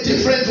 but in a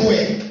different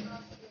way.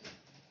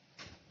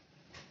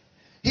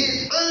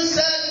 His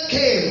answer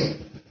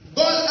came.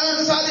 God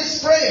answered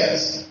his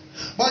prayers,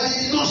 but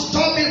he did not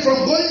stop him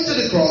from going to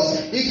the cross.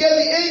 He gave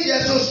the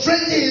angels to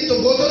strengthen him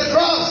to go to the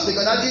cross,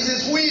 because that is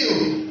his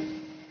will.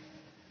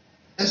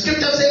 And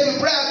scripture says if we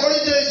pray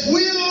according to his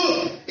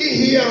will, he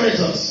hears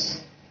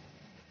us.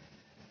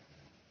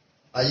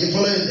 Are you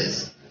following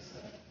this?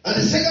 And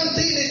the second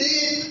thing he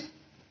did,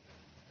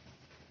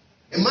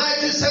 in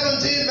Matthew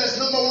 17, verse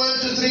number 1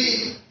 to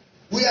 3,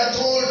 we are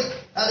told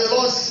that the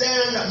Lord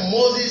sent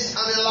Moses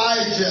and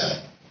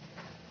Elijah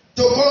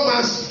to come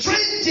and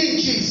strengthen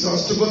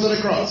Jesus to go to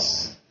the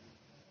cross.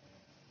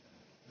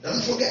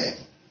 Don't forget,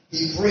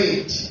 he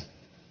prayed.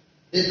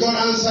 Did God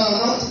answer or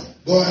not?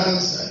 God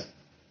answered.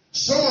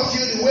 Some of of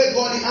you, the way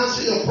God is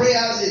answering your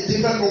prayers is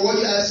different from what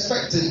you are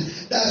expecting.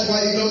 That's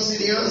why you don't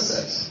see the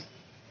answers.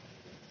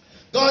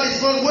 God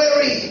is not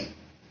wary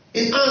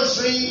in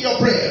answering your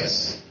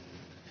prayers.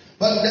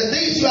 But the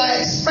things you are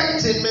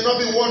expecting may not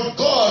be what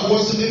God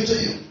wants to give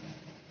to you.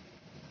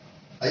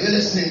 Are you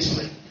listening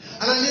to me?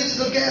 And I need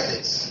you to get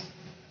this.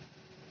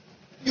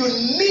 You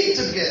need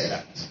to get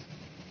that.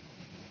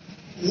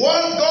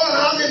 What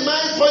God has in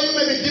mind for you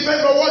may be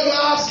different from what you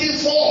are asking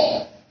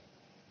for.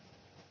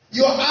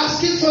 You are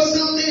asking for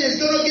something, it's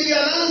going to give you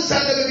an answer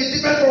that may be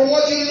different from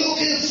what you're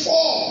looking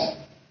for.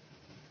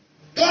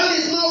 God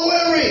is not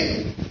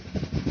worried.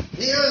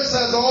 He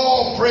answers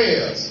all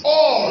prayers.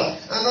 All,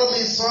 and not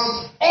mean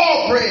some,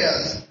 all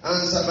prayers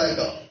answered by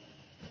God.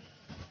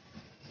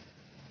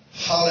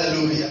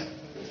 Hallelujah.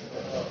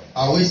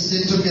 Are we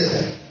still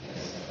together?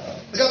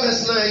 Look at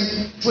verse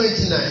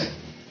 29.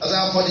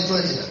 Isaiah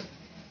 40:29.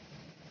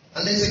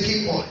 And there's a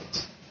key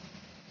point.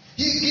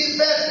 He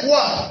giveth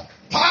what?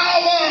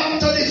 Power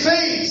to the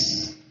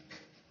faint.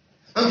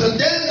 And to them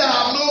that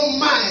have no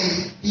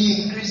mind,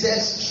 he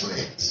increases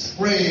strength.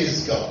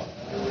 Praise God.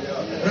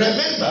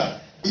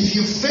 Remember, if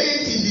you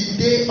faint in the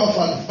day of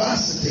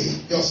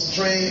adversity, your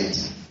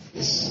strength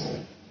is small.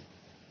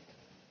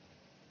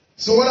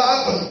 So what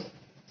happened?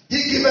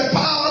 He giveth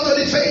power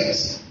to the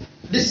faint,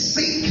 the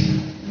sick,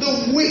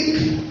 the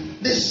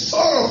weak, the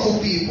sorrowful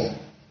people.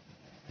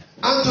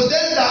 And to them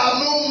that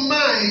have no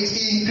mind,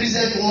 he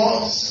increases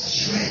what?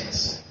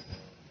 Strength.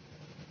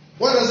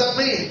 What does that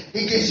mean?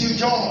 He gives you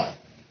joy.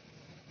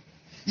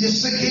 You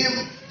seek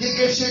him, he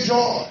gives you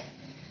joy.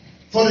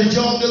 For the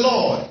joy of the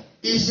Lord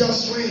is your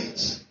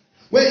strength.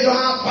 When you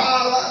have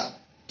power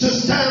to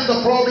stand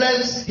the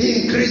problems,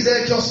 he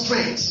increases your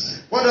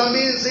strength. What that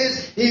means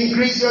is he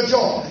increases your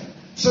joy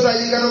so that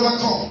you can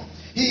overcome.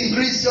 He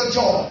increases your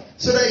joy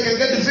so that you can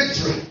get the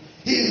victory.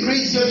 He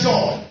increases your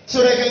joy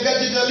so that you can get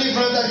the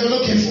deliverance that you're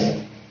looking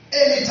for.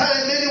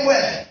 Anytime,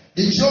 anywhere,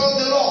 the joy of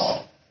the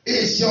Lord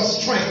is your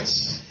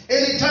strength.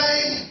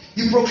 Anytime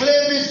you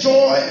proclaim his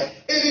joy,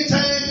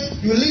 anytime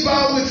you live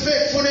out with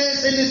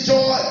faithfulness in his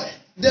joy,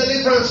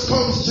 deliverance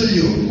comes to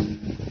you.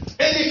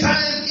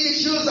 Anytime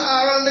issues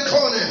are around the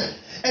corner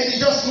and you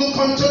just look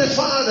unto the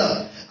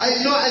Father,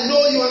 I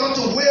know you are not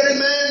a weary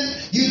man.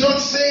 You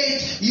don't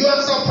faint. You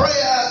answer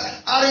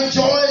prayers. I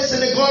rejoice in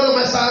the God of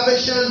my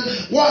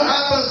salvation. What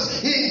happens?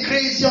 He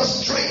increases your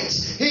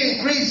strength. He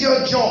increases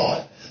your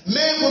joy.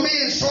 Men will be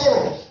in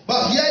sorrow,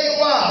 but here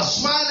you are,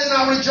 smiling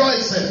and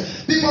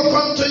rejoicing. People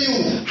come to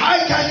you.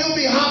 How can you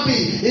be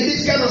happy in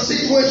this kind of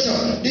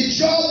situation? The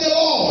joy of the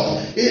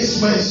Lord is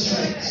my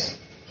strength.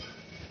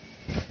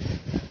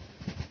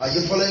 Are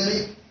you following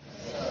me?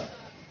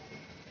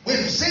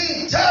 We've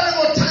seen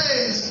terrible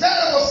times,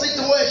 terrible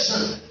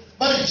situations,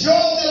 but the joy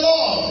of the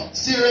Lord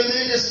still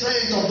remains the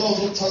strength of those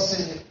who trust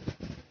in him.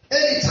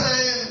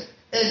 Anytime,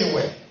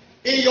 anywhere.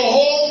 In your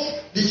home,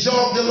 the joy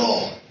of the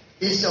Lord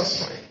is your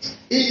strength.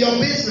 In your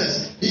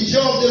business, the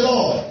joy of the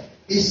Lord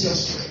is your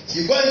strength.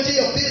 You go into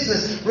your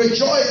business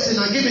rejoicing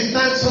and giving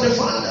thanks to the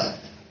Father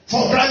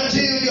for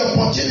granting you the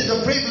opportunity,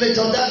 the privilege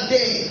of that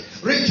day.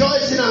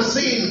 Rejoicing and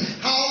seeing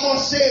how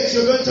much sales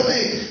you're going to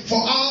make.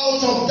 For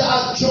out of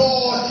that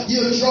joy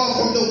you draw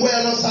from the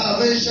well of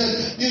salvation.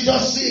 You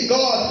just see,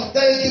 God,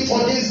 thank you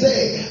for this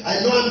day. I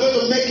know I'm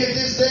going to make it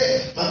this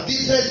day. My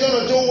business is going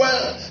to do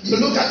well. You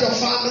look at your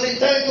family.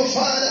 Thank you,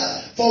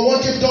 Father, for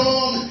what you've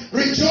done.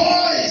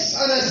 Rejoice.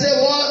 And I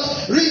say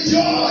what?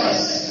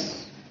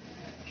 Rejoice.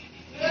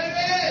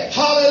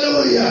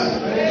 Hallelujah.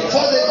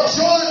 For the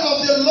joy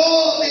of the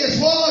Lord is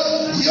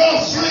what?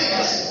 Your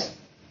strength.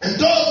 And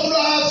those who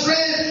have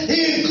strength,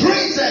 he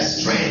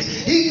increases strength.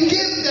 He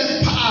gives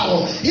them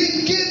power.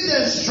 He gives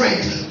them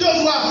strength.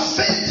 Those who have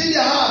faith in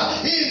their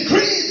heart, he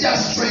increases their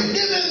strength,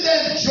 giving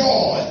them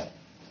joy.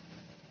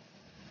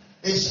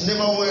 It's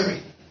never weary.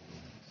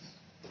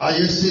 Are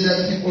you seeing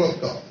that, people of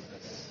God?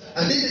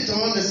 I need you to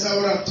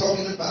understand what I'm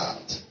talking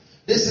about.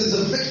 This is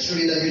the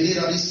victory that you need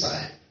on this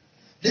side.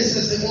 This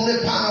is the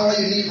only power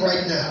you need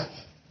right now.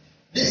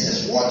 This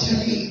is what you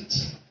need.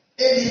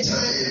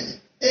 Anytime,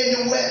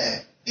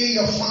 anywhere, in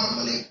your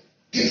family,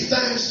 give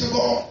thanks to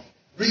God.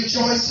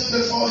 Rejoicing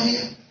before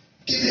him.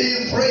 Giving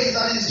him praise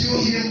that is due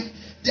him.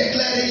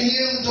 Declaring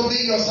him to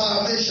be your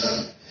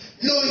salvation.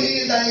 Knowing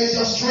him that he is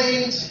your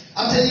strength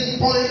at any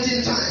point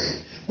in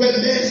time. When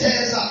men's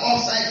heads are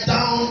upside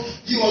down,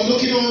 you are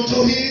looking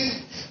unto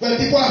him. When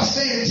people are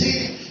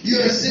fainting, you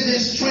are receiving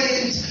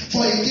strength.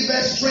 For he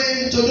giveth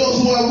strength to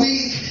those who are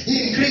weak.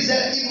 He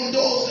increases even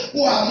those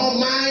who have no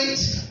might.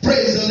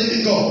 Praise the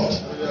living God.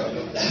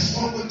 That's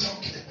what we're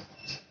talking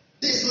about.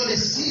 This is not a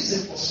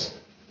season for sorrow.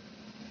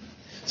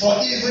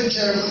 For even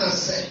Jeremiah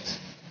said,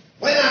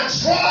 when I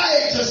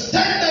try to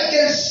stand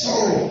against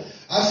sorrow,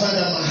 I find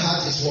that my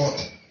heart is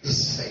what?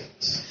 Is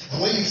faint.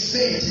 And when you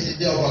faint in the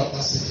day of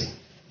adversity,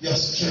 your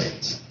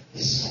strength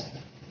is small.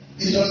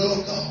 You don't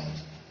know God.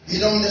 You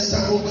don't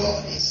understand who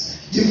God is.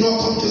 You've not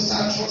come to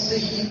start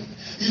trusting him.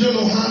 You don't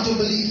know how to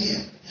believe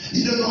him.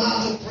 You don't know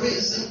how to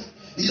praise him.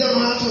 You don't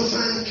know how to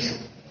thank him.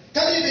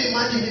 Can you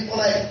imagine people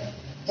like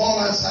Paul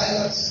and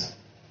Silas?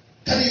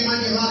 Can you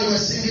imagine how they were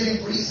singing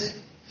in prison?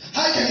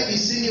 How can you be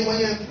singing when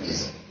you're in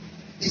prison?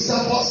 It's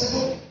not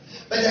possible.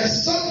 But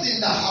there's something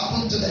that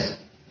happened to them.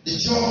 The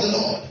joy of the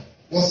Lord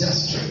was their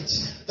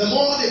strength. The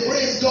more they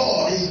praised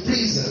God in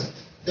prison,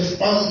 the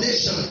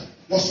foundation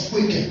was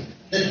quickened.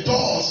 The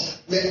doors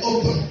were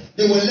open.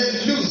 They were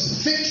let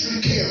loose.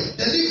 Victory came.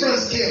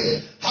 Deliverance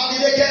came. How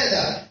did they get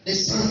that? They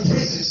sang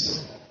praises to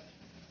God.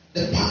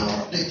 The power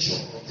of the joy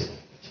of the Lord.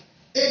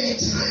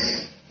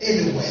 Anytime,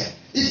 anywhere.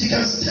 If you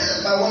can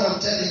stand by what I'm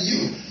telling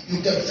you,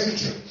 you get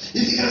victory.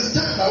 If you can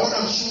stand by what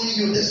I'm showing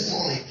you this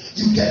morning,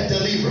 you get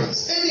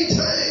deliverance.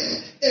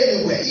 Anytime,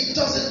 anywhere. It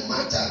doesn't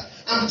matter.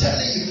 I'm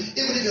telling you,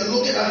 even if you're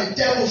looking at the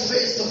devil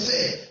face to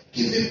face,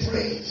 give him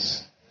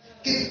praise.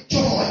 Give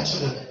joy to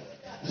the Lord.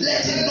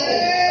 Let him know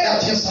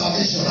that your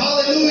salvation.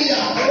 Hallelujah.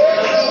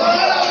 No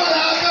matter what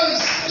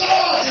happens,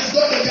 God is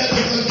going to get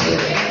the victory.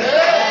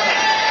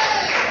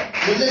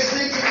 You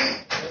listening to me?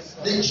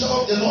 The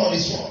joy of the Lord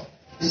is what?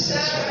 He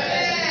says,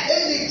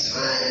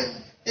 anytime,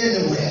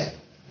 anywhere.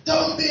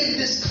 Don't be in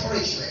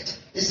discouragement.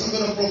 It's not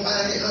going to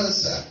provide the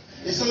answer.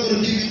 It's not going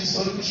to give you the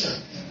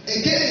solution.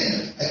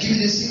 Again, I give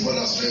you the simple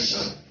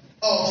illustration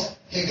of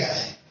Hagar.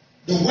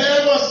 The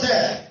well was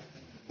there,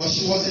 but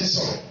she wasn't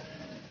sorry.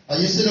 Are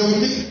you still there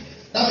with me?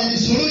 That means the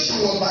solution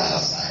was by her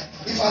side.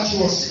 In fact, she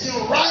was sitting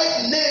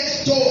right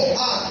next to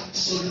her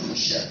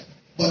solution.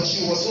 But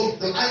she was so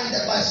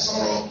blinded by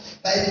sorrow,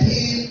 by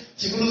pain,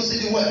 she couldn't see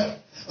the well.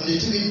 And they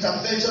took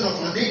intervention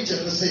of an angel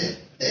to say,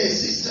 hey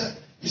sister,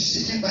 you're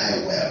sitting by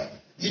a well.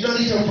 You don't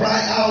need to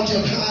cry out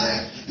your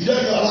cry. You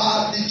don't need to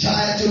allow the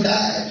child to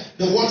die.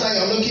 The water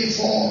you're looking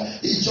for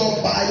is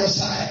just by your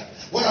side.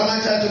 What am I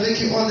trying to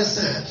make you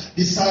understand?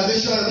 The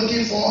salvation you're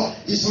looking for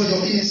is on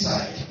your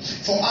inside.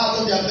 For out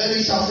of their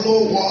belly shall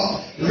flow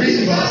what?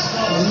 Rivers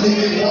of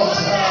living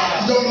water.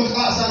 You don't look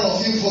outside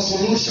of you for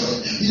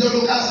solution. You don't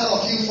look outside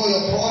of you for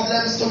your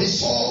problems to be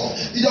solved.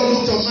 You don't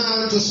look to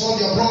man to solve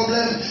your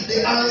problem.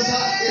 The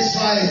answer is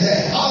right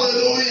there.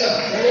 Hallelujah.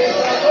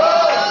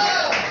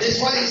 That's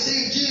why you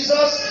see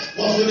Jesus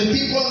was with the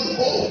people in the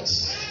boat.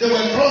 They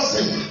were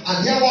crossing,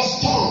 and there was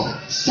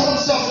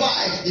storms of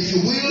life, if you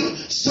will,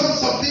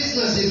 storms of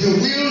business, if you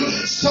will,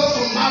 storms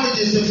of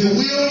marriages, if you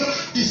will.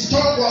 The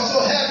storm was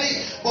so heavy,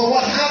 but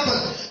what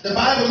happened? The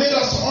Bible made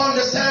us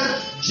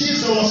understand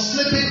Jesus was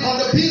sleeping on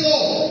the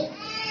pillow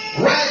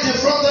right in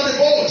front of the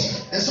boat.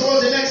 And so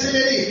the next thing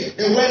they did,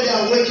 they went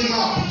there and wake him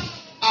up.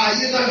 Are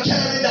you not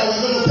caring that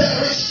we're going to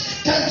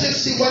perish? Can't you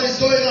see what is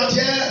going on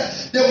here?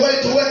 They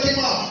went to wake him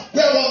up.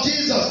 Where was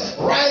Jesus?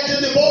 Right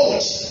in the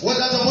boat. What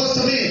that's supposed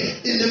to mean?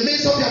 In the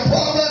midst of your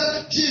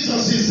problem,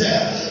 Jesus is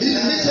there. In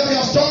the midst of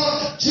your storm,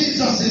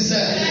 Jesus is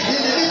there. In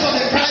the midst of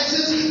the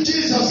crisis,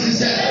 Jesus is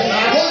there.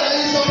 What are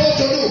you supposed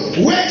to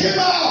do? Wake him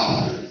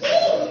up.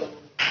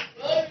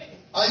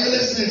 Are you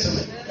listening to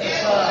me?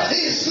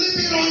 He is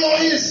sleeping on your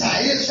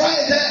inside. He's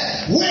right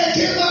there. Wake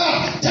him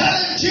up. Tell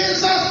him,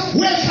 Jesus,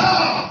 wake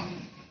up.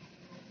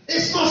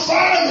 It's not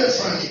far away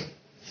from you.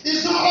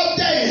 It's not up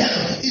there in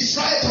heaven. It's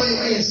right on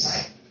your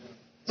inside.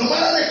 No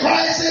matter the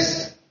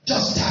crisis,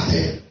 just tap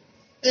him.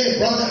 Hey,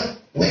 brother,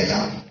 wake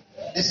up.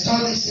 The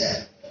sun is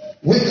here.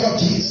 Wake up,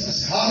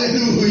 Jesus.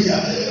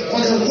 Hallelujah. For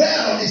the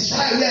well is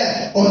right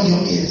there on your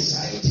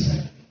inside.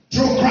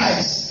 Through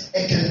Christ,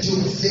 it can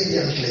do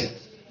valiantly.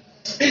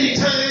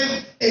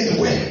 Anytime,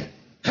 anywhere.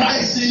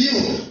 Christ in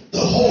you, the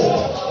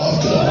hope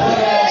of glory.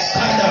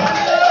 Stand up.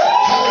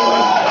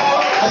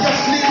 Hallelujah. I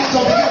just need you to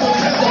begin to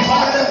thank the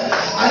Father.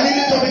 I need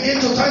you to begin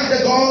to thank the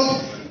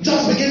God.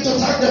 Just begin to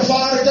thank the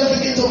Father. Just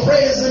begin to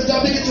praise Him.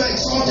 Just begin to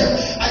exalt Him.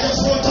 I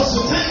just want us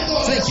to thank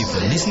God. Thank you for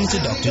listening to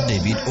Dr.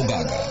 David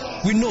Ogaga.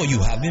 We know you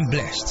have been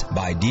blessed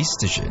by this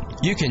station.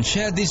 You can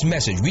share this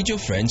message with your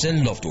friends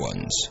and loved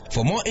ones.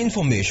 For more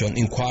information,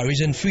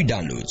 inquiries, and free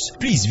downloads,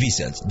 please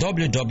visit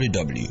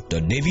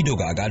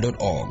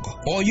www.davidogaga.org,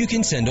 or you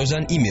can send us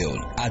an email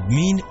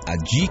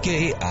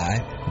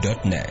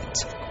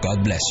admin@gkai.net.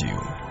 God bless you.